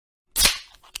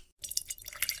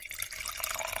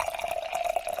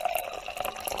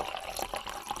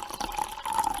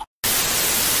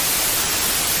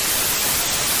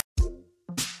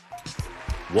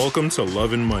Welcome to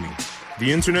Love and Money, the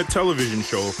internet television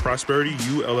show of Prosperity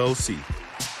U LLC,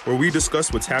 where we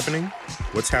discuss what's happening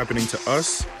to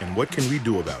us, and what can we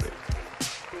do about it.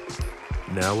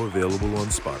 Now available on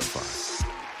Spotify.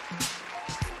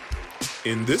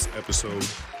 In this episode,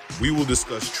 we will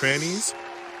discuss trannies,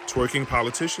 twerking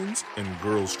politicians, and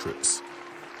girls' trips.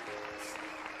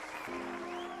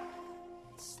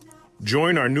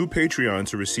 Join our new Patreon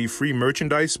to receive free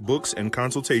merchandise, books, and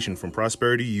consultation from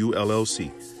Prosperity U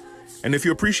LLC. And if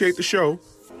you appreciate the show,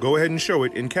 go ahead and show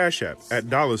it in Cash App at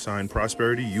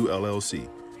 $Prosperity U LLC.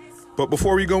 But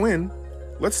before we go in,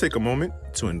 let's take a moment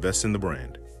to invest in the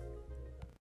brand.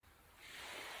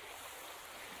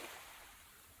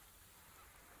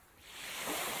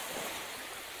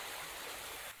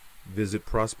 Visit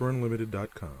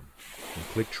prosperunlimited.com and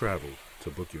click travel to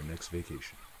book your next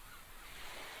vacation.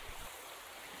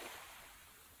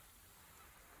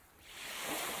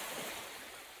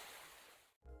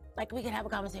 Like, we could have a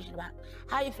conversation about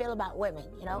how you feel about women,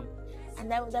 you know?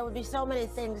 And there would be so many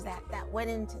things that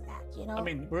went into that, you know? I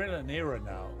mean, we're in an era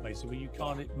now, Macy, where you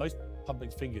can't, most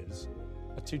public figures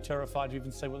are too terrified to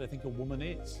even say what they think a woman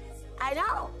is. I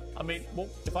know. I mean,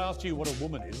 if I asked you what a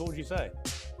woman is, what would you say?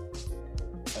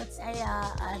 It's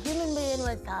a human being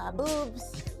with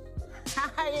boobs.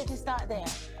 You can start there.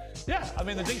 Yeah, I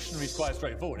mean, the dictionary's quite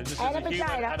straightforward. It's just And a human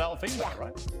vagina. adult female, Yeah.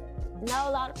 right? No,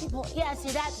 a lot of people, yeah, see,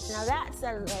 that's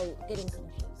a little getting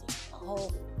confusing. The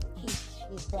whole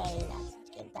she's they,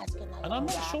 that's getting And I'm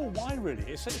not sure why, really.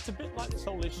 It's a bit like this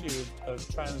whole issue of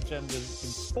transgenders in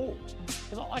sport.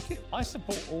 I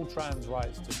support all trans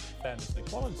rights to fairness and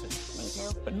equality. Me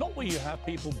too. But not where you have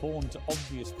people born to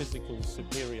obvious physical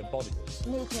superior bodies.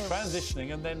 Me too.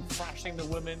 Transitioning and then thrashing the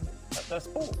women at their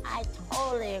sport. I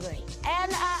totally agree.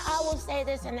 And I will say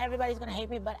this, and everybody's gonna hate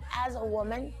me, but as a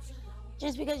woman,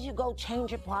 just because you go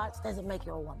change your parts doesn't make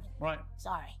you a woman. Right.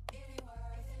 Sorry.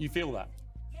 You feel that?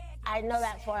 I know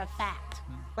that for a fact.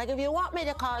 Like, if you want me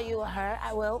to call you a her,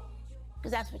 I will,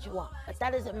 because that's what you want. But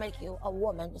that doesn't make you a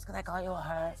woman just because I call you a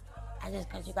her and just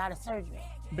because you got a surgery.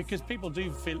 Because people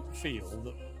do feel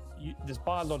that there's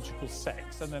biological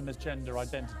sex and then there's gender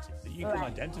identity. That you can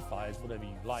Right. identify as whatever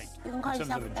you like You can call in terms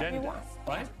yourself of a whatever you gender, want.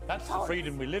 right? That's the Totally.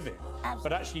 freedom we live in. But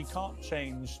Absolutely. actually, you can't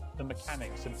change the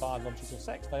mechanics of biological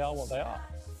sex. They are what they are.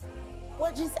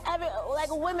 Well, just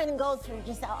women go through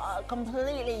just a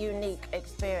completely unique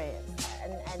experience,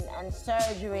 and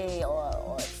surgery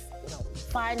or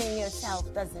finding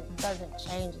yourself doesn't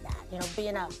change that. You know,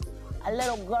 being a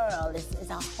little girl is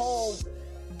a whole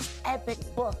epic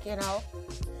book, you know,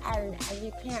 and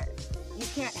you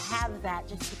can't have that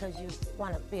just because you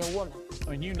want to be a woman.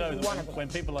 I mean, you know that when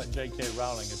people like J.K.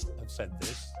 Rowling have said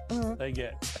this, they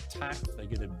get attacked, they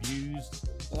get abused.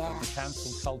 Yeah. The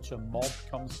cancel culture mob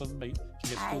comes from me.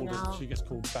 She gets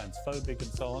called transphobic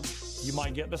and so on. You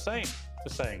might get the same for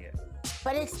saying it.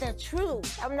 But it's the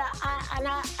truth. And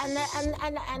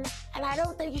I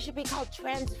don't think you should be called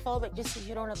transphobic just because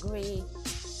you don't agree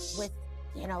with,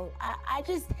 you know.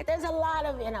 There's a lot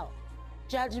of,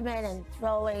 judgment and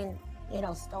throwing,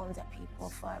 stones at people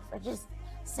for just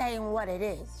saying what it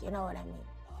is. You know what I mean?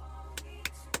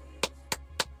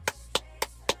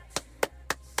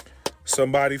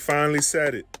 Somebody finally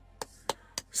said it.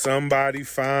 Somebody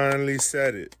finally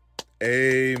said it.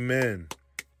 Amen.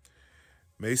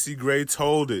 Macy Gray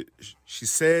told it. She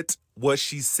said what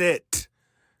she said.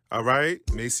 All right?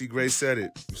 Macy Gray said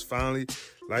it. It was finally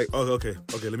like, okay,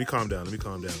 let me calm down.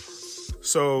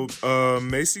 So,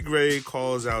 Macy Gray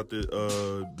calls out the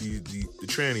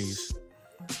trannies.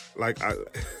 Like,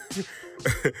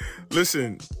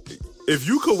 listen, if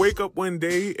you could wake up one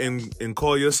day and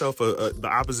call yourself the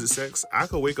opposite sex, I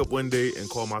could wake up one day and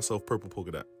call myself Purple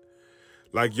Polka Dot.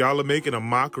 Like, y'all are making a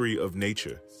mockery of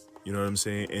nature. You know what I'm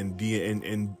saying?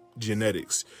 And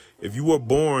genetics. If you were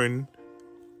born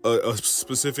a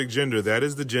specific gender, that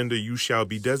is the gender you shall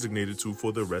be designated to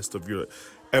for the rest of your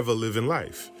ever-living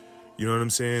life. You know what I'm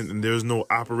saying? And there's no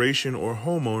operation or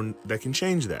hormone that can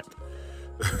change that.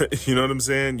 You know what I'm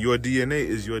saying? Your DNA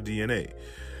is your DNA.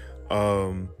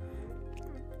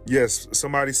 Yes,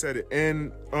 somebody said it.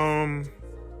 And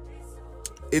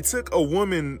it took a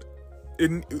woman,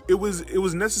 it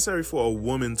was necessary for a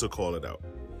woman to call it out.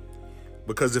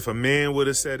 Because if a man would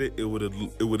have said it, it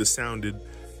would have sounded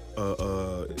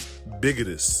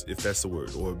bigotous, if that's the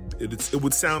word, or it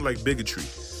would sound like bigotry,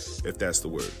 if that's the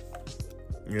word.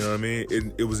 You know what I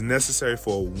mean? It was necessary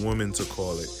for a woman to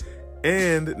call it,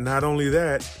 and not only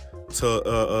that, to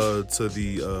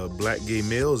the black gay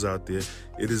males out there,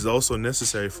 it is also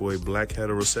necessary for a black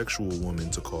heterosexual woman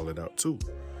to call it out too.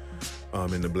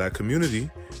 in the black community,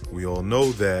 we all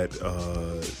know that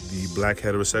the black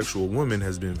heterosexual woman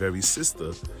has been very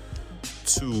sister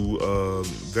to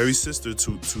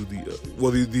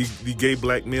the gay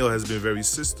black male has been very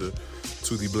sister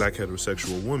to the black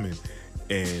heterosexual woman,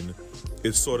 and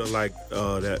it's sort of like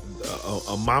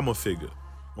a mama figure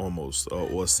almost,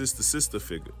 or a sister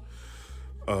figure,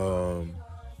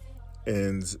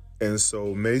 and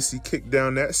so Macy kicked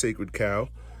down that sacred cow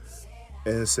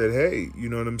and said, hey, you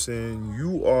know what I'm saying?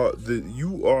 You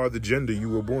are the gender you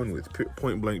were born with,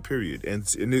 point blank, period. And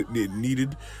it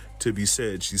needed to be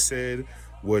said. She said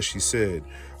what she said.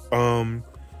 And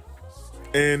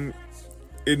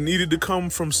it needed to come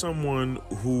from someone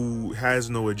who has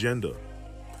no agenda.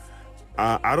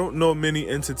 I don't know many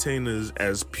entertainers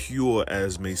as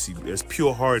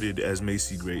pure-hearted as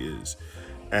Macy Gray is,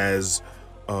 as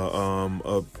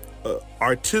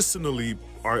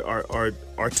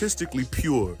artistically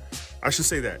pure. I should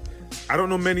say that. I don't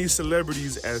know many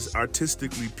celebrities as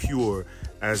artistically pure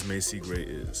as Macy Gray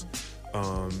is.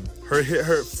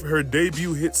 Her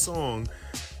debut hit song,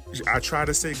 I Try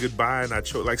to Say Goodbye and I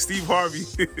Choke. Like Steve Harvey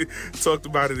talked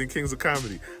about it in Kings of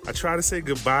Comedy. I try to say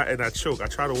goodbye and I choke. I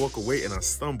try to walk away and I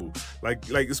stumble. Like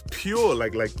it's pure.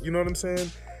 Like you know what I'm saying?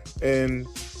 And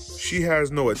she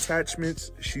has no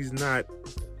attachments. She's not,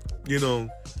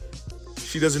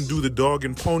 she doesn't do the dog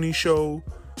and pony show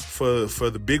for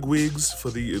the bigwigs,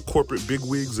 for the corporate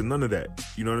bigwigs, and none of that.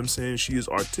 You know what I'm saying? She's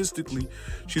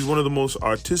one of the most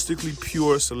artistically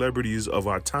pure celebrities of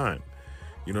our time.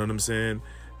 You know what I'm saying?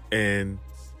 And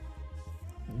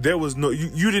there was no,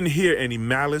 you didn't hear any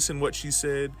malice in what she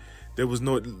said. There was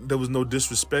no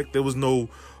disrespect. There was no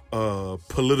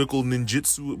political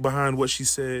ninjutsu behind what she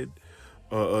said.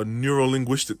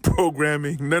 Neuro-linguistic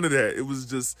programming, none of that. It was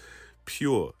just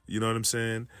pure, you know what I'm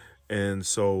saying? And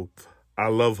so I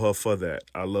love her for that.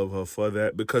 I love her for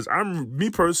that because me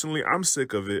personally, I'm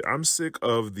sick of it. I'm sick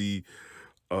of the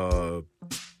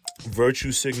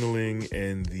virtue signaling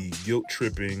and the guilt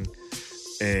tripping,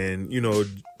 and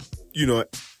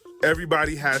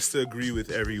everybody has to agree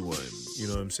with everyone. You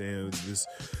know what I'm saying? This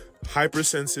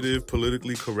hypersensitive,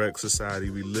 politically correct society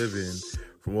we live in,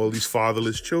 from all these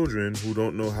fatherless children who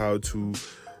don't know how to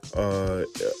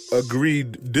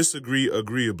disagree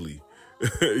agreeably.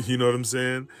 You know what I'm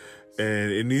saying?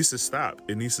 And it needs to stop.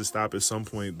 It needs to stop at some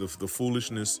point. The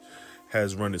foolishness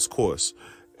has run its course,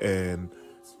 and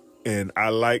I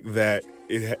like that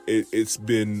it's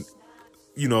been,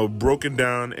 broken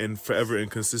down and forever and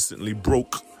consistently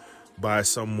broke by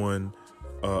someone,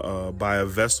 by a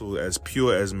vessel as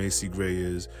pure as Macy Gray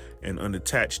is, and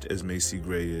unattached as Macy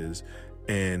Gray is,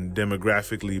 and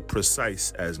demographically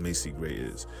precise as Macy Gray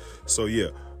is. So yeah,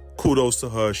 kudos to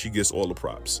her. She gets all the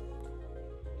props.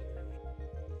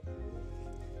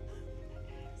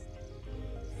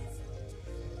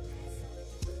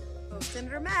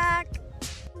 Senator Mack.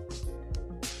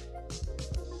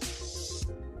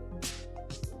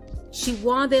 She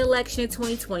won the election in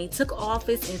 2020, took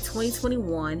office in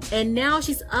 2021, and now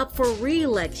she's up for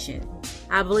re-election.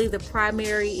 I believe the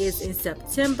primary is in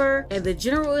September and the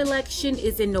general election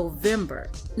is in November.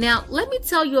 Now, let me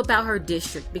tell you about her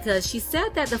district, because she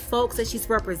said that the folks that she's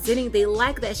representing, they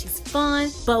like that she's fun,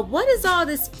 but what is all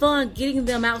this fun getting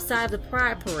them outside of the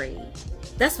Pride Parade?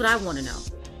 That's what I want to know.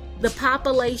 The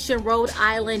population, Rhode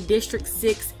Island, District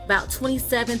 6, about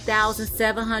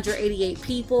 27,788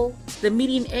 people. The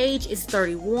median age is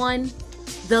 31.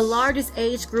 The largest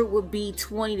age group would be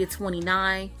 20 to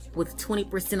 29, with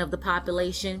 20% of the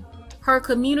population. Her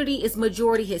community is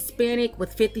majority Hispanic,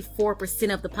 with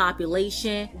 54% of the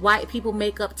population. White people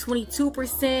make up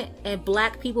 22%, and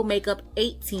black people make up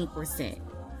 18%.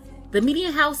 The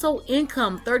median household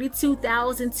income,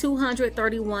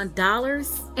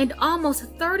 $32,231, and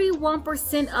almost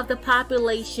 31% of the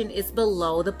population is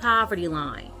below the poverty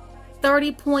line.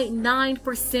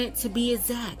 30.9% to be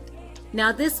exact.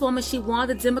 Now this woman, she won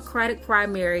the Democratic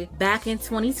primary back in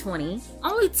 2020.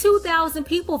 Only 2,000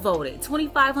 people voted.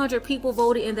 2,500 people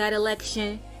voted in that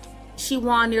election. She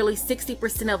won nearly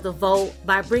 60% of the vote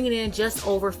by bringing in just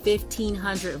over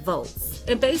 1,500 votes.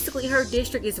 And basically her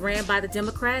district is ran by the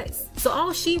Democrats. So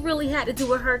all she really had to do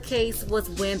with her case was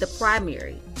win the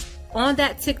primary. On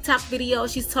that TikTok video,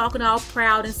 she's talking all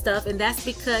proud and stuff, and that's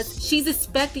because she's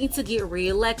expecting to get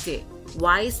reelected.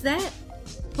 Why is that?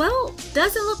 Well,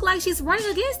 doesn't look like she's running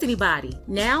against anybody.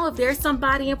 Now, if there's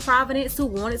somebody in Providence who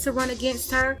wanted to run against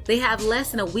her, they have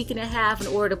less than a week and a half in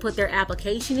order to put their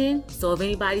application in. So if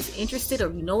anybody's interested,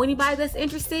 or you know anybody that's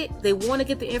interested, they want to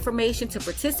get the information to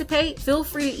participate, feel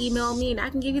free to email me and I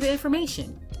can give you the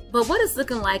information. But what it's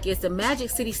looking like is the Magic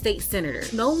City State Senator.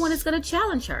 No one is going to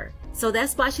challenge her. So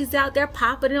that's why she's out there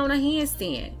popping it on a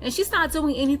handstand. And she's not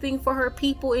doing anything for her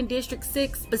people in District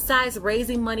 6 besides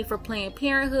raising money for Planned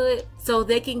Parenthood so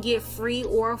they can get free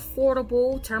or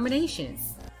affordable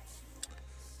terminations.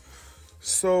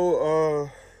 So,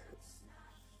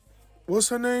 what's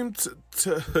her name?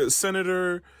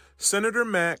 Senator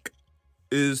Mack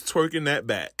is twerking that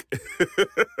back.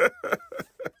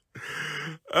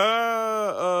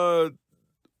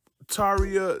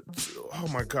 Taria, oh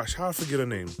my gosh, how I forget her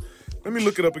name? Let me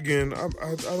look it up again.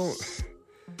 I don't.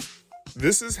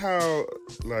 This is how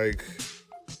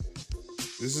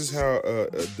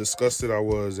disgusted I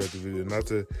was at the video.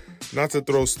 Not to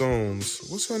throw stones.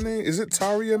 What's her name? Is it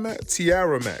Taria Mack?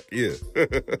 Tiara Mack. Yeah,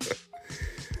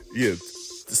 yeah.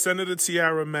 Senator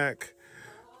Tiara Mack.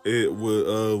 It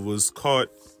was caught,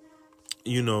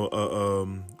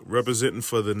 representing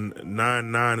for the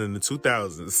 9/9 in the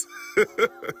 2000s.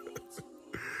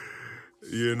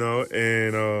 And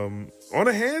on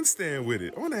a handstand with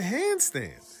it. On a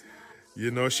handstand.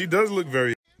 She does look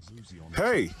very...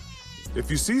 Hey,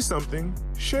 if you see something,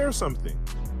 share something.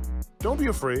 Don't be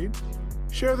afraid.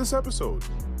 Share this episode.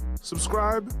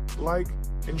 Subscribe, like,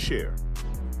 and share.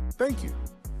 Thank you.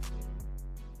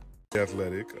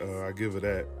 Athletic, I give her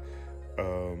that.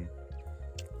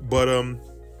 But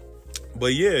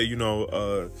yeah,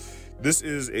 this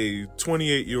is a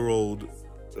 28-year-old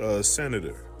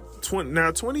senator.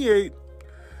 Now, 28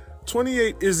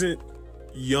 isn't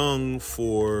young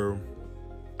for...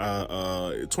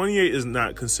 28 is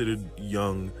not considered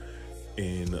young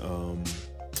in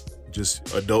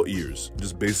just adult years,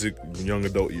 just basic young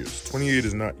adult years. 28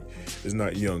 is not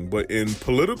young, but in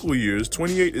political years,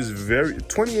 28 is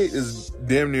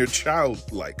damn near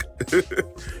childlike.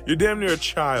 You're damn near a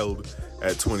child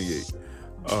at 28.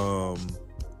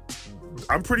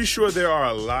 I'm pretty sure there are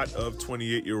a lot of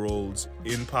 28-year-olds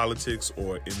in politics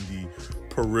or in the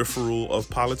peripheral of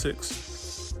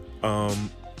politics.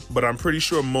 But I'm pretty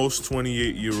sure most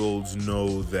 28-year-olds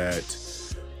know that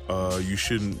you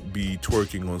shouldn't be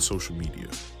twerking on social media.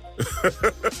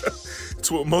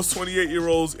 Most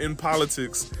 28-year-olds in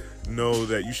politics know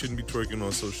that you shouldn't be twerking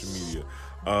on social media.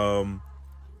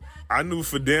 I knew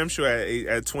for damn sure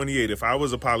at 28, if I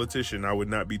was a politician, I would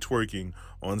not be twerking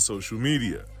on social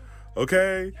media.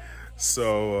 Okay?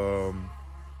 So,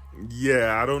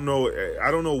 yeah, I don't know what,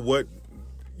 I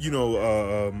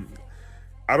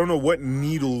don't know what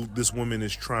needle this woman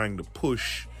is trying to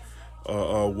push,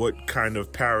 what kind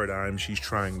of paradigm she's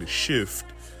trying to shift,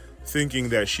 thinking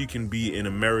that she can be in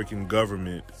American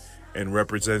government and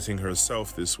representing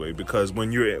herself this way. Because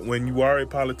when you are a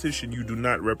politician, you do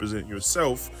not represent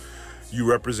yourself, you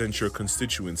represent your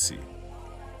constituency.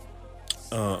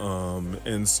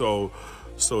 And so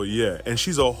yeah, and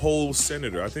she's a whole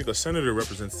senator. I think a senator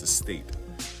represents the state,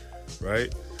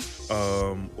 right?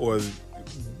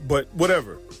 But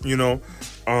whatever,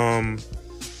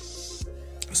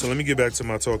 so let me get back to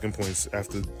my talking points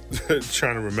after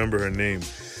trying to remember her name.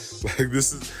 Like,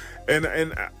 this is, and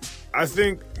I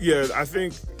think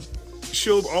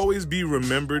she'll always be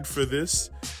remembered for this.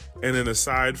 And then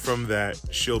aside from that,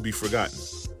 she'll be forgotten.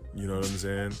 You know what I'm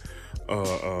saying?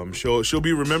 She'll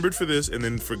be remembered for this and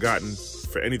then forgotten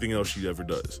for anything else she ever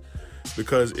does.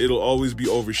 Because it'll always be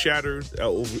overshadowed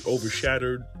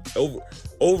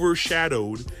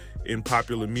in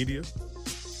popular media.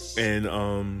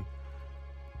 And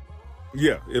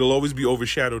yeah, it'll always be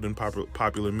overshadowed in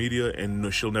popular media,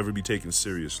 and she'll never be taken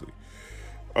seriously.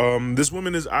 This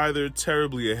woman is either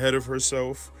terribly ahead of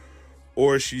herself,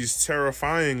 or she's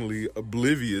terrifyingly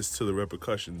oblivious to the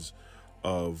repercussions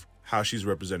of how she's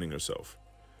representing herself.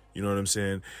 You know what I'm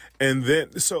saying? And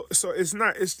then, so it's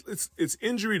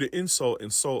injury to insult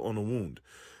on a wound,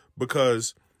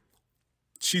 because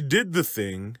she did the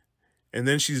thing and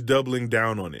then she's doubling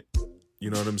down on it. You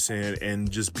know what I'm saying?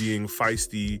 And just being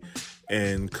feisty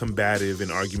and combative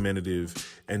and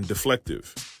argumentative and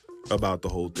deflective about the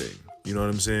whole thing. You know what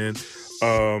I'm saying?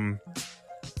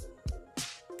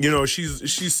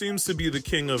 She seems to be the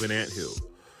king of an anthill.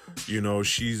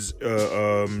 She's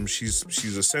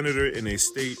a senator in a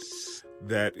state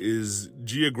that is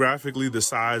geographically the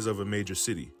size of a major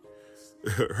city.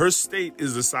 Her state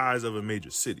is the size of a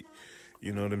major city.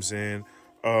 You know what I'm saying?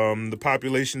 The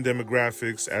population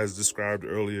demographics, as described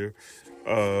earlier,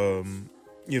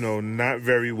 not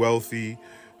very wealthy,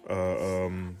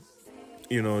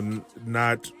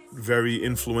 not very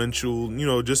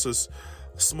influential, just a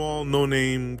small,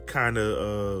 no-name kind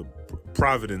of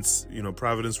Providence,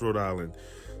 Rhode Island.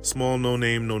 Small,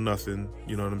 no-name, no nothing,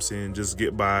 you know what I'm saying? Just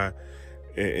get by.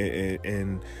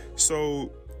 And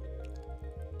so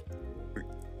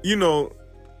you know,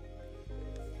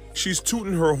 she's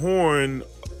tooting her horn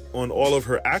on all of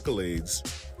her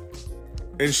accolades,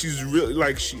 and she's really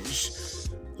like she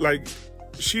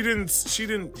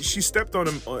stepped on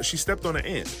an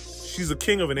ant. She's a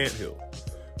king of an anthill,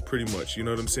 pretty much. You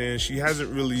know what I'm saying? She hasn't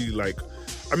really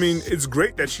it's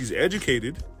great that she's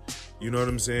educated. You know what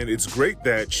I'm saying? It's great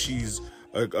that she's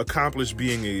accomplished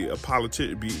being a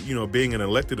politician, being an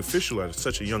elected official at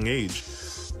such a young age,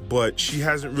 but she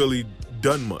hasn't really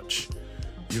done much.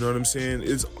 You know what I'm saying?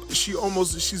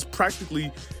 She's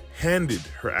practically handed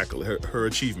her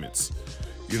achievements.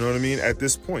 You know what I mean? At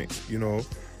this point, minimal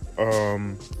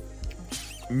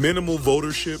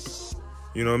votership.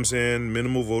 You know what I'm saying?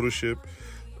 Minimal votership.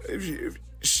 If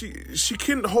she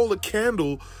couldn't hold a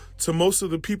candle to most of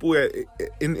the people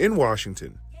in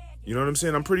Washington. You know what I'm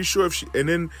saying? I'm pretty sure and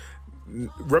then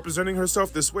representing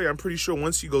herself this way, I'm pretty sure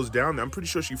once she goes down there, I'm pretty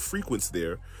sure she frequents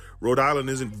there. Rhode Island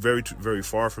isn't very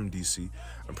far from D.C.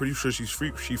 I'm pretty sure she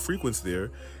frequents there,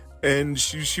 and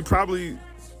she probably,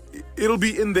 it'll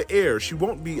be in the air. She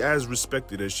won't be as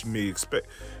respected as she may expect,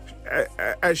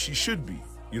 as she should be.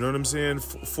 You know what I'm saying?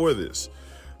 For this,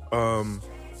 I'm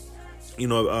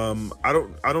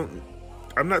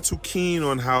not too keen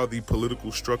on how the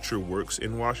political structure works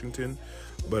in Washington,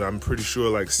 but I'm pretty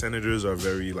sure senators are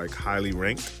very highly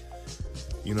ranked.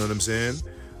 You know what I'm saying?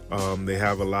 They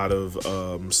have a lot of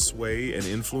sway and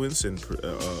influence in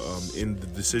the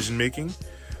decision making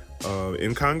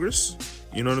in Congress.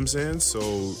 You know what I'm saying?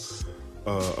 So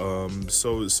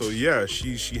yeah,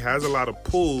 she has a lot of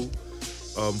pull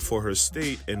for her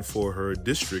state and for her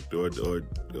district or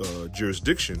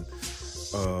jurisdiction.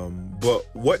 But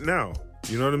what now?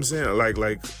 You know what I'm saying?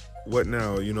 Like what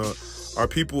now? Are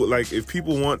people if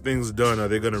people want things done, are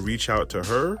they going to reach out to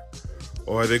her?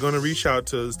 Or are they going to reach out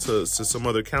to some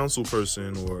other council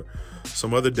person or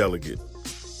some other delegate?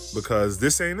 Because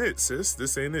this ain't it, sis.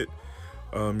 This ain't it.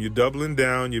 You're doubling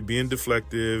down. You're being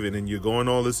deflective, and then you're going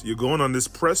on this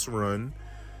press run.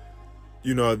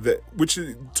 Which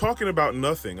is talking about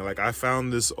nothing. I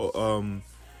found this.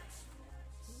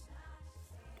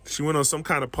 She went on some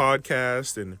kind of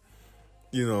podcast and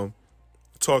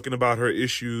talking about her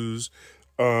issues,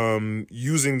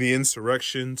 using the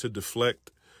insurrection to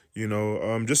deflect.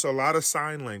 Just a lot of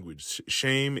sign language,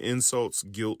 shame, insults,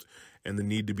 guilt, and the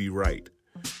need to be right,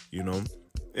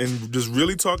 and just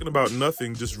really talking about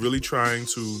nothing, just really trying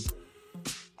to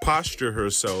posture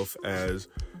herself as,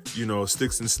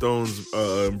 sticks and stones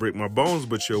break my bones,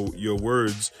 but your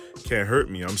words can't hurt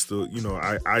me. I'm still,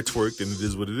 I twerked and it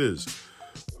is what it is.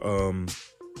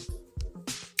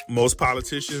 Most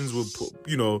politicians will,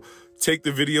 take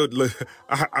the video.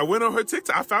 I went on her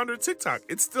TikTok. I found her TikTok.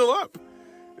 It's still up.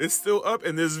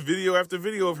 And there's video after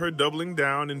video of her doubling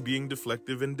down and being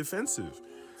deflective and defensive.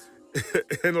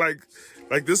 And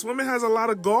this woman has a lot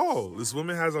of gall.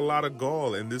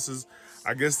 And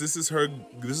I guess this is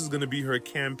going to be her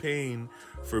campaign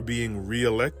for being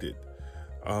reelected.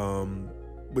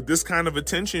 With this kind of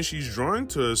attention she's drawing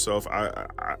to herself,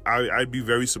 I'd be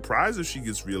very surprised if she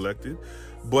gets reelected.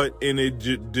 But in a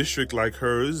district like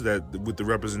hers, that with the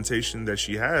representation that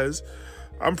she has,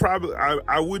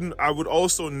 I would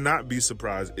also not be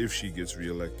surprised if she gets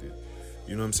reelected.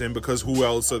 You know what I'm saying? Because who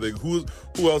else are they going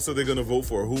to vote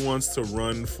for? Who wants to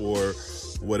run for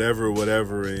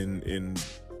whatever in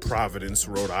Providence,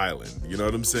 Rhode Island? You know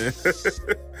what I'm saying?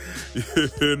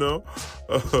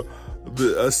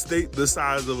 A state the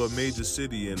size of a major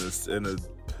city and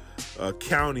a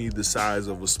county the size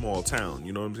of a small town.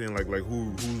 You know what I'm saying? Like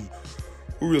who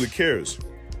really cares?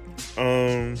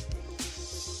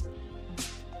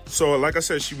 So, like I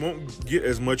said, she won't get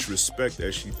as much respect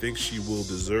as she thinks she will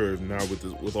deserve now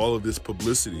with all of this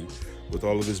publicity, with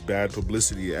all of this bad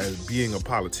publicity as being a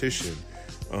politician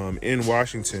in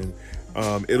Washington.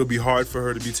 It'll be hard for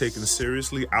her to be taken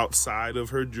seriously outside of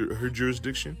her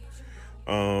jurisdiction.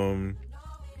 And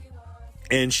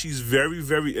she's very,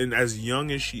 very, and as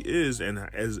young as she is, and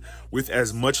with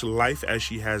as much life as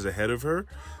she has ahead of her,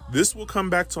 this will come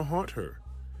back to haunt her.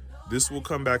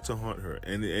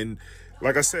 And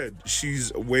like I said,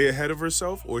 she's way ahead of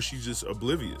herself, or she's just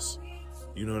oblivious.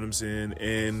 You know what I'm saying?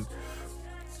 And,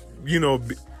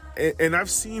 and I've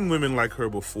seen women like her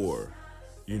before.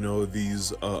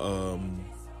 These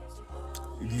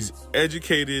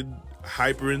educated,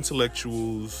 hyper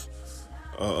intellectuals.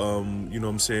 You know what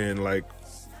I'm saying?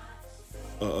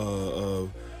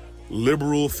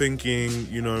 Liberal thinking.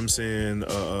 You know what I'm saying?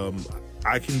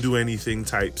 I can do anything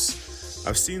types.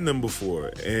 I've seen them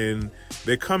before, and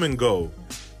they come and go.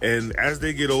 And as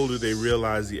they get older, they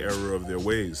realize the error of their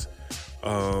ways.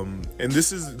 And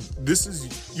this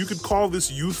is you could call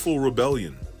this youthful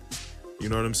rebellion. You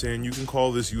know what I'm saying? You can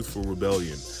call this youthful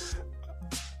rebellion.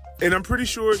 And I'm pretty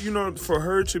sure, you know, for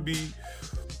her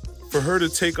to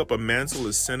take up a mantle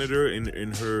as senator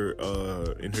in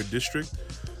her district,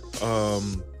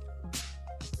 I'm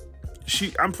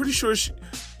pretty sure she,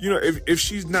 you know, if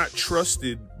she's not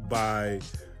trusted by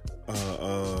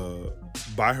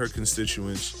her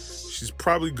constituents, she's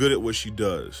probably good at what she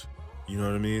does. You know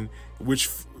what I mean? Which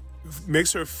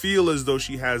makes her feel as though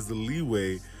she has the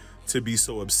leeway to be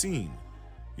so obscene.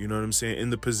 You know what I'm saying? In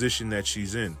the position that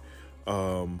she's in.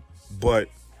 But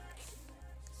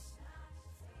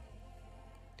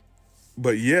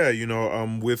yeah, you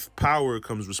know, with power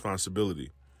comes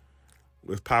responsibility.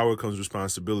 With power comes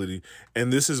responsibility.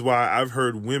 And this is why I've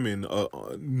heard women,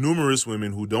 numerous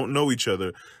women who don't know each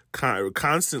other,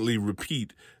 constantly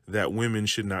repeat that women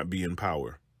should not be in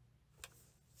power.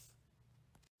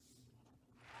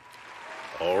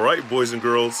 All right, boys and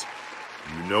girls,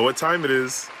 you know what time it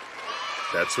is.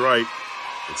 That's right.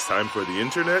 It's time for the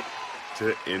internet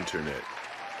to internet.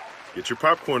 Get your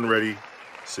popcorn ready,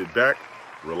 sit back,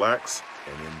 relax,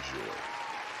 and enjoy.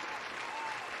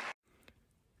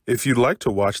 If you'd like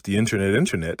to watch the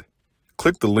internet,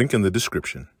 click the link in the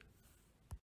description.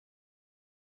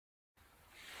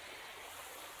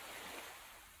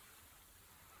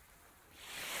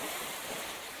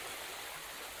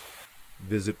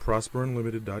 Visit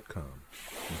prosperunlimited.com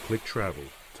and click travel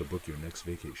to book your next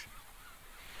vacation.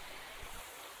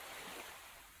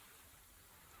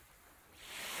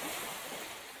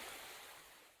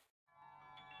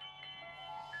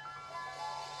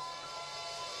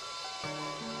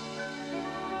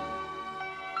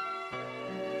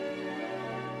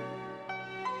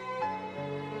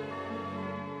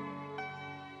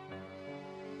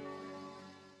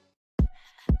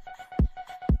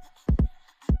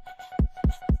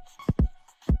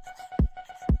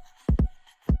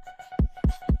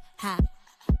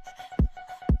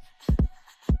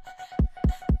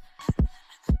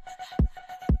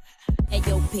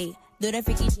 AOP, do that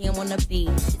freaky jam on the beat.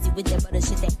 Busy with that butter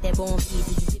shit, that bone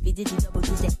feed. Did you double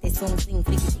do that song thing.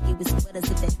 Flicky with some butter,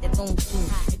 so that bone thing.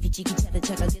 If you cheeky cheddar,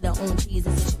 get her own cheese.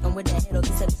 And so chicken with that head, or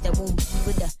he sucks that won't be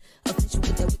with the official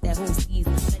with that whole sleeve.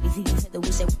 Bloody he had the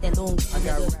wish that with that long. I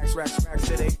got racks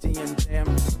to the ATM jam.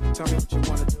 Tell me what you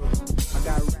wanna do. I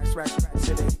got racks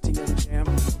to the ATM jam.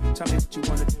 Tell me what you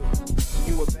wanna do.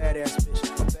 You a badass bitch.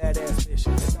 That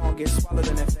don't get swallowed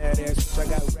in that fat ass bitch. I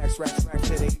got racks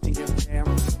to the ATM jam.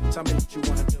 Tell me what you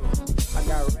wanna do. I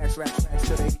got racks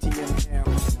to the ATM jam.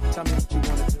 Tell me what you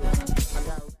wanna do. I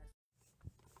got racks.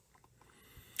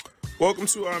 Welcome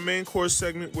to our main course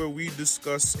segment where we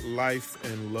discuss life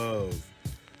and love.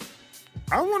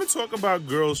 I want to talk about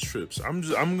girls' trips. I'm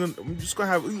just gonna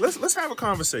have let's have a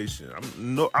conversation.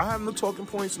 I have no talking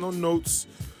points, no notes,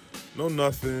 no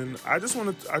nothing. I just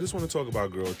want to talk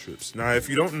about girl trips. Now, if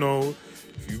you don't know,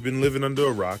 if you've been living under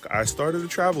a rock, I started a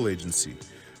travel agency.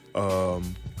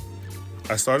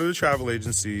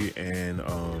 And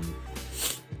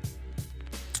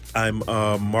I'm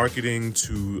marketing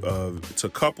to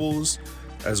couples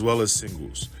as well as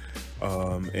singles.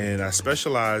 And I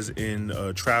specialize in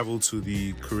travel to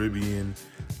the Caribbean,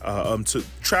 to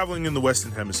traveling in the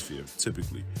Western Hemisphere,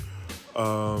 typically.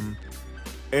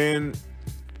 And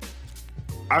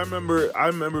I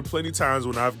remember plenty times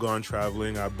when I've gone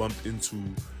traveling, I bumped into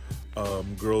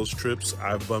girls' trips.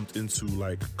 I've bumped into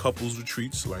like couples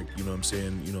retreats, like, you know what I'm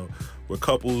saying, you know, where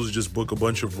couples just book a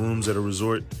bunch of rooms at a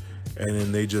resort and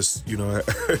then they just, you know,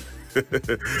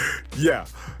 yeah.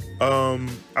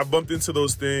 I bumped into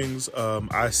those things.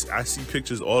 I see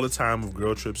pictures all the time of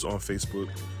girl trips on Facebook,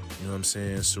 you know what I'm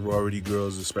saying, sorority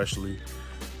girls especially.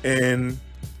 And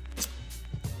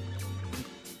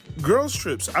girls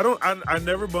trips, I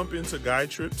never bump into guy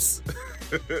trips.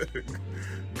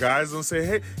 Guys don't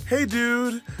say, hey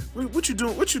dude, what you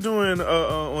doing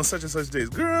on such and such days?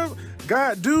 Girl,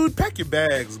 guy, dude, pack your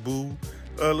bags, boo.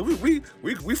 We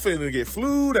finna get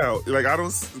flued out. Like,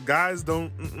 guys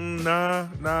don't, nah,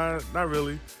 not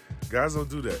really. Guys don't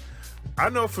do that. I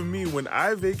know for me, when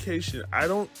I vacation, I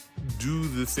don't do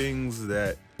the things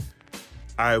that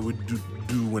I would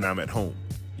do when I'm at home.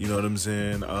 You know what I'm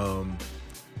saying?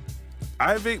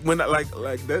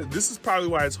 This is probably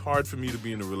why it's hard for me to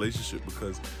be in a relationship,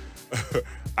 because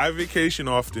I vacation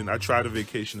often. I try to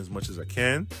vacation as much as I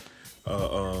can.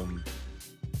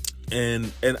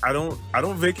 And I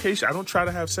don't vacation. I don't try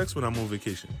to have sex when I'm on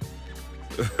vacation.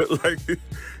 Like,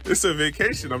 it's a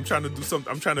vacation. I'm trying to do something.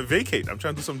 I'm trying to vacate. I'm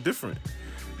trying to do something different.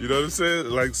 You know what I'm saying?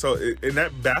 Like, so, and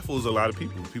that baffles a lot of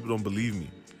people. People don't believe me.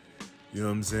 You know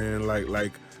what I'm saying?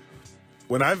 Like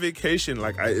when I vacation,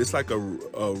 like it's like a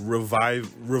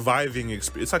reviving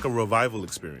experience. It's like a revival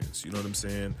experience. You know what I'm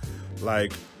saying?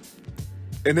 Like,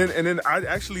 and then I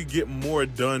actually get more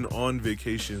done on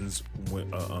vacations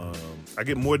when I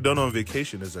get more done on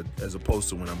vacation as opposed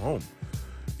to when I'm home.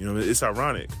 You know, it's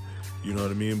ironic. You know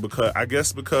what I mean? Because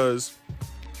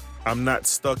I'm not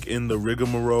stuck in the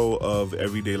rigmarole of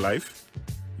everyday life.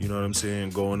 You know what I'm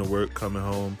saying? Going to work, coming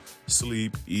home,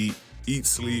 sleep, eat,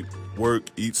 sleep, work,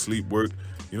 eat, sleep, work.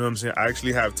 You know what I'm saying? I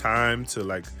actually have time to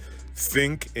like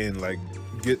think and like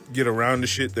get around the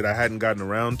shit that I hadn't gotten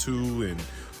around to and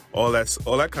all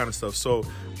that kind of stuff. So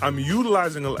I'm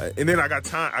utilizing a lot, and then I got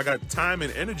time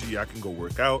and energy. I can go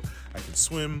work out, I can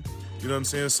swim. You know what I'm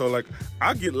saying? So like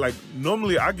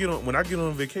normally when I get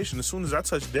on vacation, as soon as I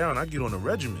touch down, I get on a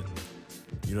regimen.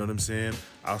 You know what I'm saying?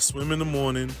 I'll swim in the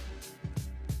morning.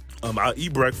 I'll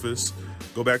eat breakfast,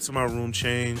 go back to my room,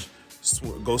 change,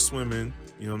 go swimming.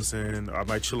 You know what I'm saying? I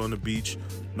might chill on the beach.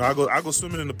 No, I go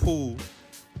swimming in the pool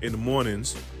in the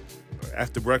mornings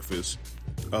after breakfast.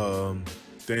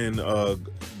 Then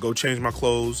go change my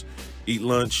clothes, eat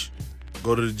lunch,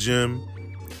 go to the gym.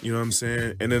 You know what I'm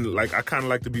saying? And then like I kind of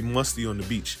like to be musty on the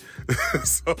beach,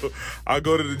 so I'll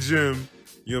go to the gym.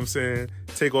 You know what I'm saying?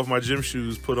 Take off my gym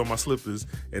shoes, put on my slippers,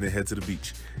 and then head to the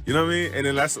beach. You know what I mean? And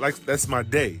then that's my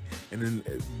day. And then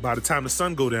by the time the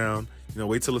sun go down,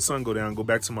 wait till the sun go down, go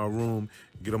back to my room,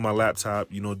 get on my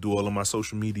laptop, do all of my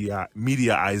social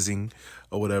mediaizing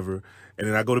or whatever, and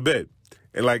then I go to bed.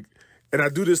 And I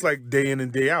do this like day in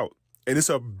and day out. And it's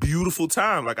a beautiful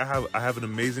time. Like I have an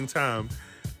amazing time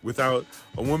without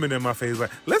a woman in my face like,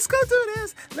 let's go do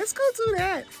this, let's go do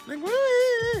that.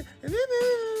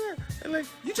 Like,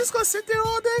 you just gonna sit there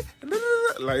all day?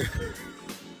 Like,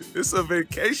 it's a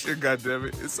vacation,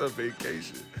 goddammit. It's a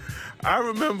vacation. I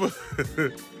remember,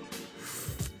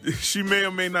 she may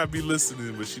or may not be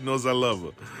listening, but she knows I love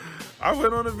her. I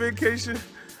went on a vacation.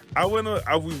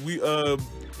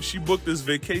 She booked this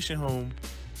vacation home,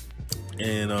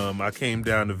 and I came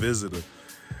down to visit her.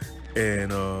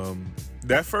 And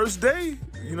that first day,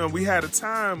 we had a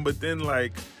time, but then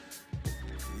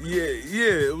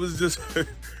it was just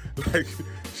like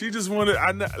she just wanted.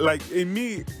 I think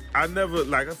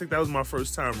that was my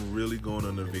first time really going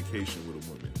on a vacation with a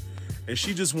woman, and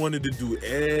she just wanted to do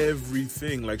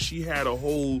everything. Like she had a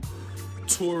whole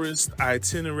tourist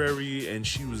itinerary, and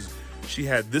she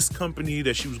had this company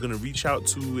that she was gonna reach out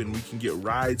to, and we can get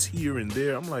rides here and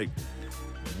there. I'm like,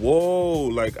 whoa,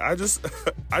 like I just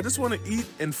want to eat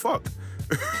and fuck.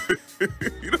 You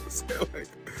know what I'm saying? Like,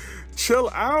 chill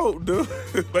out, dude.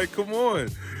 Like, come on.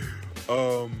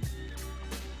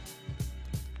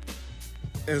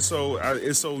 And so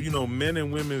men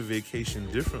and women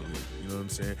vacation differently. You know what I'm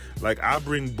saying? Like, I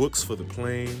bring books for the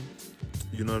plane.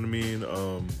 You know what I mean?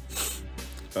 I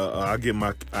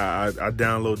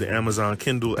download the Amazon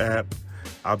Kindle app.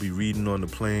 I'll be reading on the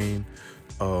plane.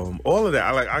 All of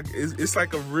that. It's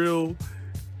like a real,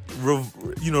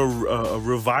 a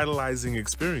revitalizing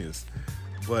experience.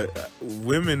 But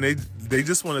women, they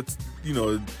just want to,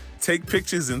 take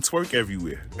pictures and twerk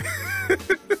everywhere.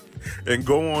 And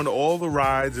go on all the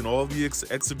rides and all the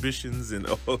exhibitions and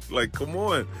like, come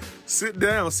on, sit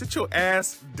down, sit your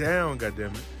ass down,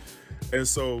 goddammit. And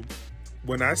so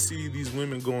when I see these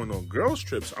women going on girls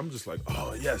trips, I'm just like,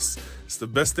 oh yes, it's the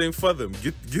best thing for them.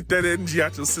 Get that energy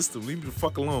out your system. Leave me the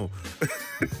fuck alone.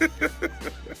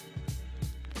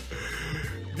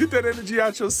 Get that energy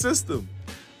out your system.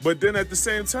 But then at the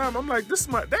same time, I'm like,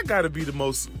 that gotta be the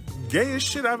most gayest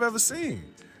shit I've ever seen.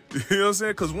 You know what I'm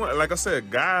saying? Because like I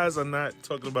said, guys are not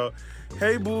talking about,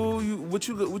 hey boo, what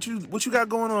you got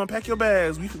going on? Pack your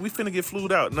bags. We finna get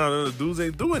flued out. No, dudes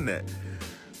ain't doing that.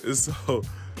 And so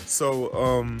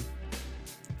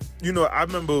I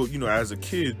remember, as a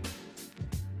kid,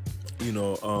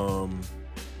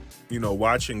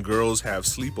 watching girls have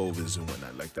sleepovers and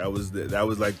whatnot. Like that was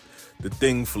like the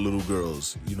thing for little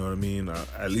girls. You know what I mean?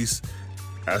 At least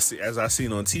as I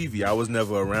seen on TV, I was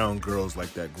never around girls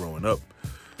like that growing up.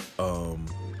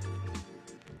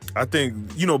 I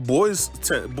think, boys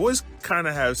kind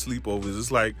of have sleepovers.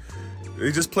 It's like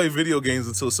they just play video games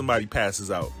until somebody passes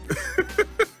out.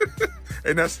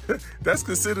 And that's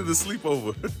considered a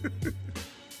sleepover.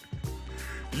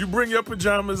 You bring your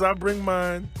pajamas, I bring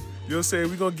mine. You know what I'm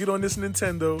saying? We're going to get on this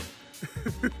Nintendo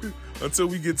until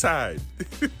we get tired.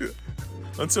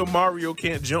 Until Mario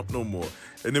can't jump no more.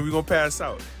 And then we're going to pass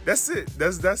out. That's it.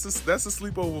 That's a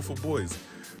sleepover for boys.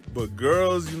 But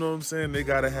girls, you know what I'm saying? They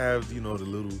got to have, the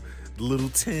little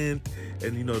tent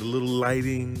and, the little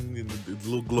lighting and the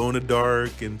little glow in the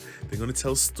dark. And they're going to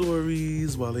tell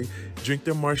stories while they drink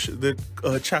their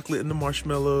chocolate and the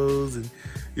marshmallows. And,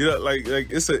 You know, like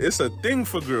it's a thing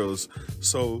for girls.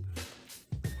 So,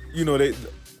 you know, they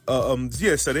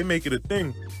so they make it a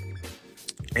thing.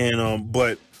 And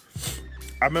but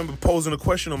I remember posing a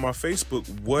question on my Facebook,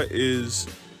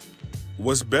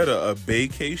 what's better, a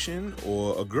vacation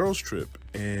or a girls trip?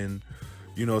 And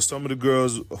you know, some of the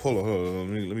girls, hold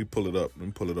on, let me pull it up. Let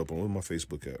me pull it up on my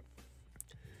Facebook app.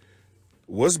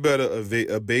 What's better, a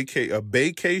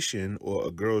vacation or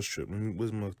a girls trip? Let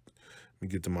me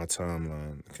get to my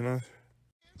timeline. Can I?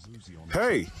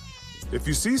 Hey, if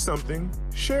you see something,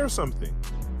 share something.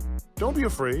 Don't be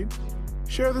afraid.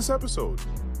 Share this episode.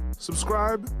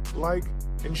 Subscribe, like,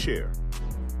 and share.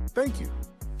 Thank you.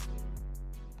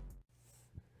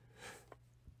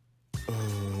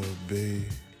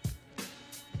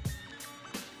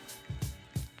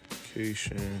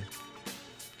 Vacation,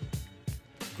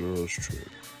 girls trip.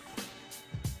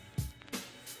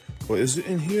 Well, is it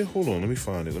in here? Hold on, let me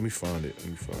find it. I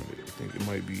think it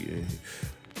might be in here.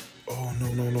 Oh, no.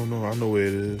 I know where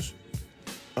it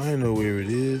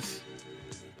is.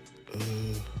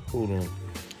 Hold on.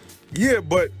 Yeah,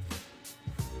 but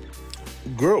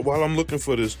while I'm looking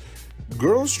for this,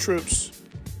 girls trips,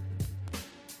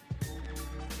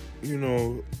 you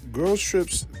know, girls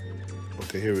trips.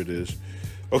 Okay, here it is.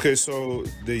 Okay, so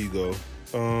there you go.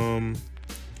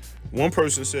 One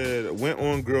person said went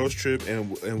on girls trip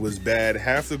and was bad.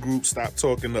 Half the group stopped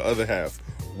talking, the other half.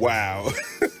 Wow.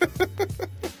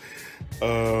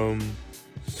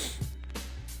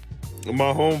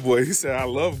 My homeboy, he said, I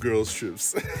love girls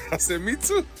trips. I said, me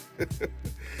too.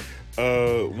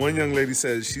 One young lady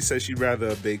said she'd rather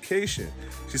a vacation.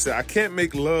 She said, I can't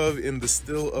make love in the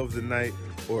still of the night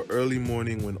or early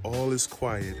morning when all is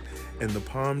quiet and the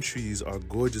palm trees are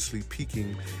gorgeously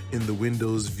peeking in the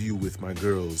window's view with my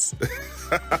girls.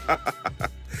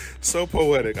 So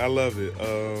poetic. I love it.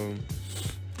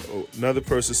 Another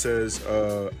person says,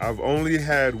 I've only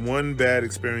had one bad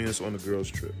experience on a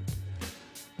girls trip.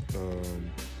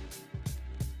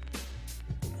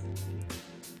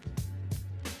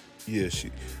 She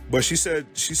said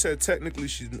technically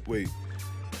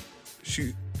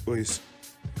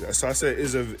so I said,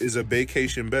 is a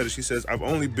vacation better? She says, I've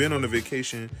only been on a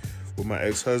vacation with my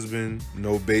ex-husband,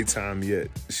 no bay time yet.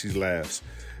 She laughs.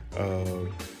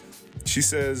 She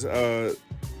says, the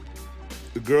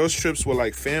girls' trips were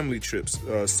like family trips.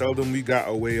 Seldom we got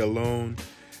away alone.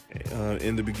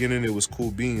 In the beginning, it was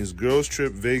cool beans. Girls'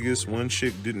 trip, Vegas. One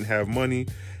chick didn't have money.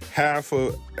 Half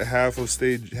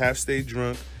stayed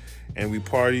drunk, and we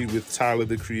partied with Tyler,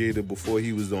 the Creator, before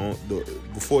he was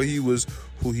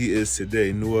who he is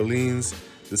today. New Orleans,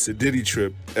 the Sadiddy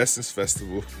trip, Essence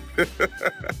Festival.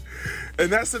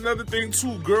 And that's another thing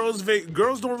too. Girls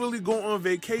don't really go on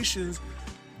vacations.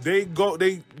 They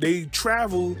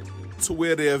travel to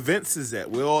where the events is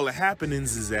at, where all the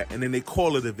happenings is at, and then they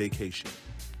call it a vacation.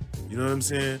 You know what I'm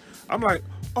saying? I'm like,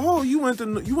 oh, you went to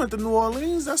New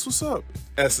Orleans? That's what's up.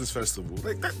 Essence Festival.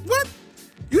 Like that, what?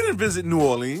 You didn't visit New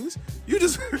Orleans. You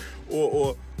just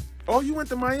or you went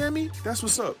to Miami? That's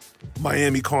what's up.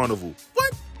 Miami Carnival.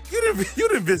 What? You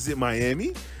didn't visit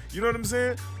Miami. You know what I'm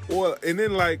saying? And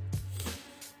then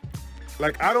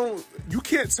you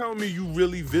can't tell me you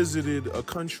really visited a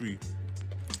country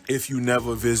if you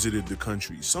never visited the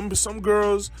country. Some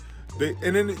girls,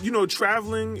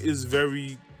 traveling is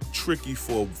very tricky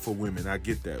for women. I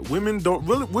get that. Women don't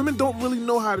really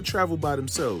know how to travel by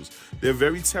themselves. They're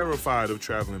very terrified of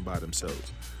traveling by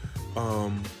themselves.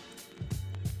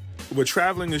 But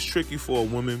traveling is tricky for a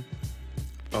woman.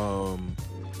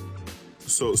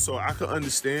 So I can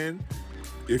understand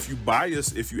if you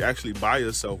actually buy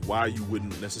yourself, why you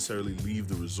wouldn't necessarily leave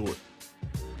the resort.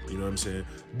 You know what I'm saying?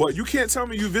 But you can't tell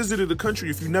me you visited the country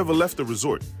if you never left the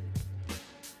resort.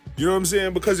 You know what I'm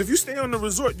saying? Because if you stay on the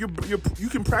resort, you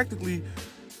can practically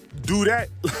do that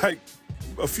like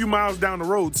a few miles down the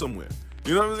road somewhere.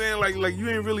 You know what I'm saying? Like you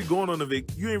ain't really going on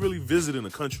you ain't really visiting the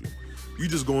country. You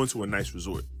just going to a nice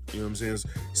resort. You know what I'm saying?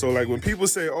 So like when people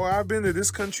say, "Oh, I've been to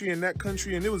this country and that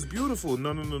country and it was beautiful,"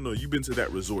 no. You've been to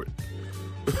that resort.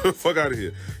 Fuck out of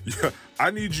here. Yeah,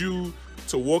 I need you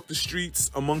to walk the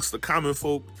streets amongst the common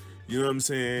folk. You know what I'm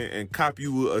saying? And cop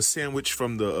you a sandwich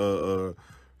from the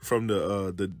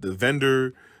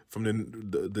vendor, from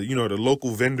the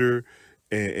local vendor,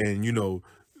 and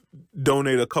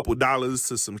donate a couple dollars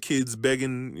to some kids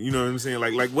begging. You know what I'm saying?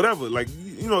 Like whatever. Like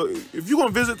if you're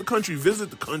gonna visit the country, visit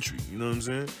the country. You know what I'm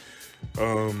saying?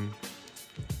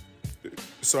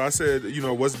 So I said,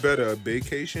 what's better, a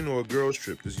vacation or a girls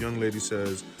trip? This young lady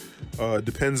says,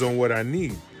 depends on what I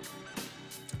need.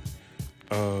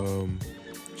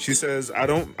 She says, I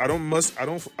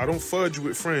don't fudge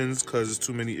with friends because it's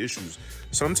too many issues.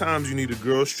 Sometimes you need a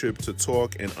girls trip to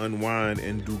talk and unwind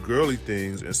and do girly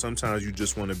things, and sometimes you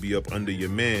just want to be up under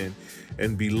your man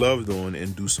and be loved on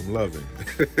and do some loving.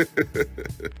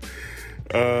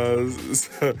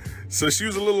 So she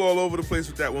was a little all over the place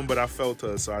with that one, but I felt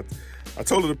her, so I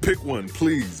told her to pick one,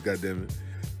 please, goddammit.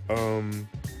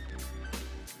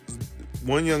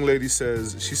 One young lady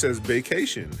says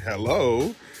vacation.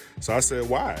 Hello. So I said,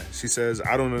 why? She says,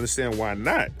 I don't understand why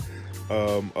not.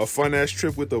 A fun ass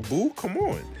trip with a boo? Come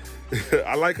on.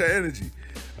 I like her energy.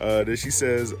 Then she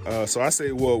says, so I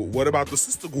say, well, what about the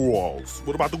sister girls?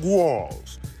 What about the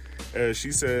girls?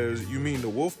 She says, you mean the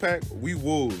wolf pack? We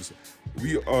wolves.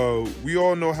 We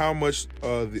all know how much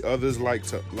the others like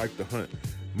to hunt.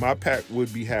 My pack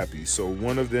would be happy, so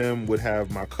one of them would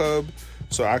have my cub,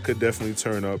 so I could definitely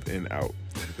turn up and out.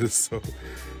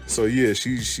 so yeah,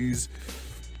 she's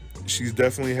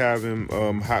definitely having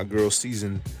hot girl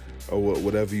season, or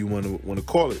whatever you want to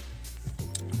call it.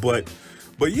 But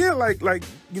yeah, like going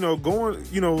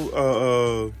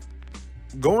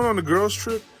on the girls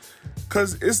trip,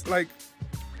 cause it's like,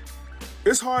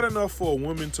 it's hard enough for a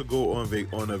woman to go on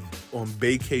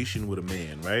vacation with a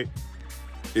man, right?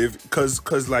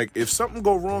 Cause like if something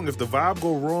go wrong, if the vibe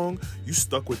go wrong, you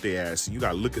stuck with their ass and you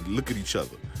gotta look at each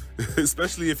other,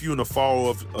 especially if you're in a far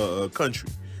off country.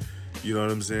 You know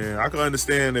what I'm saying? I can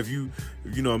understand if you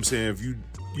know what I'm saying, if you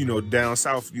down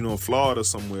south, Florida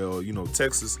somewhere, or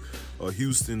Texas or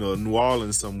Houston or New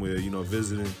Orleans somewhere,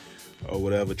 visiting or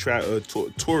whatever,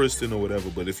 touristing or whatever.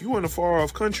 But if you in a far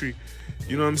off country,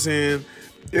 you know what I'm saying,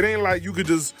 it ain't like you could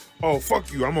just, oh,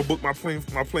 fuck you, I'm gonna book my plane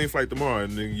flight tomorrow,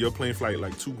 and then your plane flight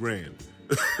like $2,000.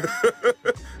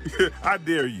 I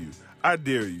dare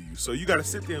you. So you gotta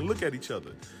sit there and look at each other.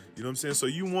 You know what I'm saying? So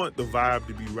you want the vibe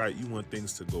to be right. You want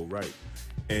things to go right.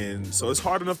 And so it's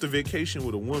hard enough to vacation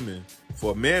with a woman,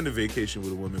 for a man to vacation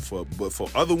with a woman, but for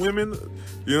other women,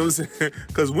 you know what I'm saying?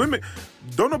 Because women,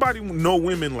 don't nobody know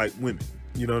women like women.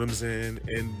 You know what I'm saying?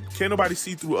 And can't nobody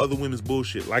see through other women's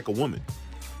bullshit like a woman.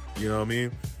 You know what I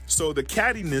mean? So the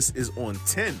cattiness is on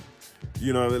 10.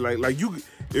 You know, like you,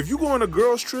 if you go on a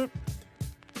girls trip,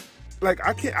 like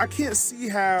I can't see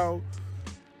how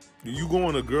you go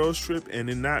on a girls trip and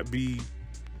it not be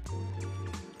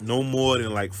no more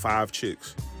than like 5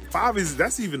 chicks. 5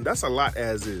 that's a lot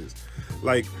as is.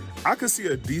 Like I could see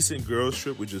a decent girls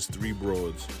trip with just 3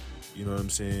 broads. You know what I'm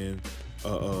saying?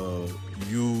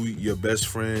 You, your best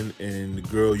friend, and the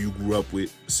girl you grew up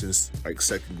with since like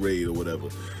 2nd grade or whatever.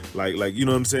 Like you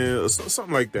know what I'm saying?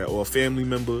 Something like that. Or a family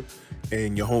member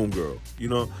and your homegirl. You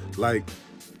know? Like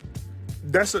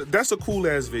that's a cool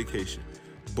ass vacation.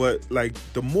 But like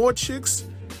the more chicks,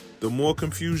 the more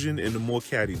confusion and the more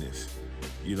cattiness.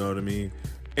 You know what I mean?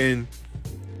 And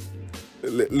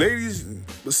ladies,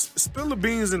 spill the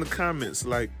beans in the comments.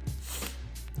 Like,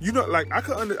 like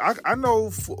I know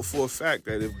for a fact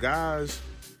that if guys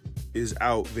is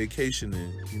out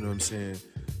vacationing, you know what I'm saying,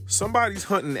 somebody's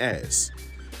hunting ass.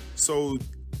 So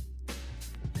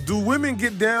do women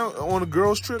get down on the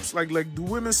girls trips? Like do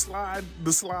women slide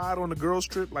on the girls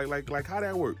trip? Like how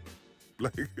that work?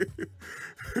 Like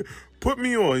put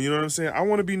me on, you know what I'm saying? I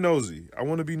want to be nosy. I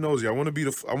want to be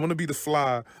the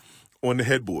fly on the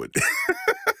headboard.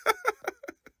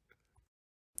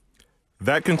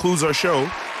 That concludes our show.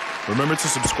 Remember to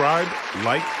subscribe,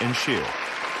 like, and share.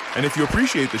 And if you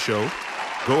appreciate the show,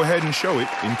 go ahead and show it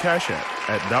in Cash App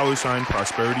at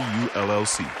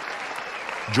 $ProsperityULLC.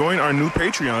 Join our new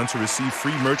Patreon to receive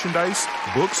free merchandise,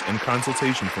 books, and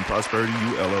consultation from Prosperity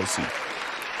U LLC.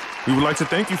 We would like to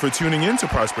thank you for tuning in to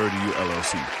Prosperity U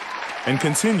LLC and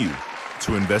continue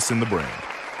to invest in the brand.